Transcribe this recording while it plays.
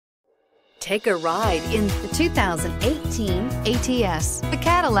Take a ride in the 2018 ATS. The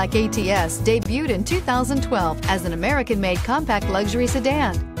Cadillac ATS debuted in 2012 as an American-made compact luxury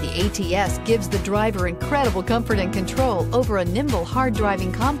sedan. The ATS gives the driver incredible comfort and control over a nimble,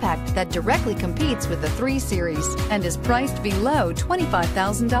 hard-driving compact that directly competes with the 3 Series and is priced below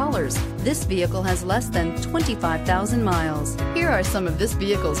 $25,000. This vehicle has less than 25,000 miles. Here are some of this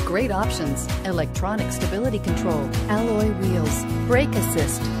vehicle's great options: electronic stability control, alloy wheels, brake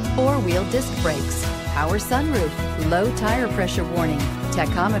assist, 4-wheel disc brakes, power sunroof, low tire pressure warning,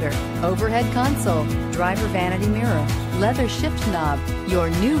 tachometer, overhead console, driver vanity mirror, leather shift knob. Your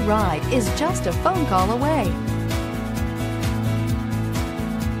new ride is just a phone call away.